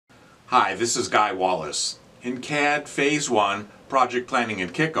Hi, this is Guy Wallace. In CAD Phase 1, Project Planning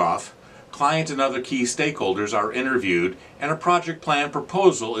and Kickoff, client and other key stakeholders are interviewed and a project plan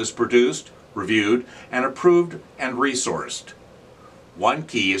proposal is produced, reviewed, and approved and resourced. One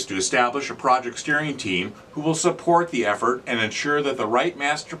key is to establish a project steering team who will support the effort and ensure that the right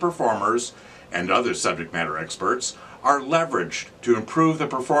master performers and other subject matter experts are leveraged to improve the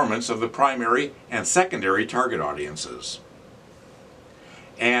performance of the primary and secondary target audiences.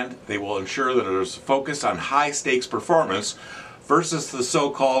 And they will ensure that there is a focus on high-stakes performance versus the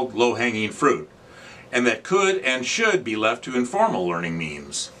so-called low-hanging fruit, and that could and should be left to informal learning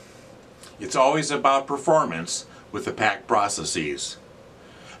means. It's always about performance with the PACT processes.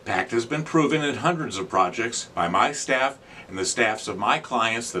 PACT has been proven in hundreds of projects by my staff and the staffs of my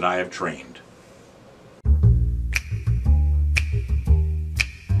clients that I have trained.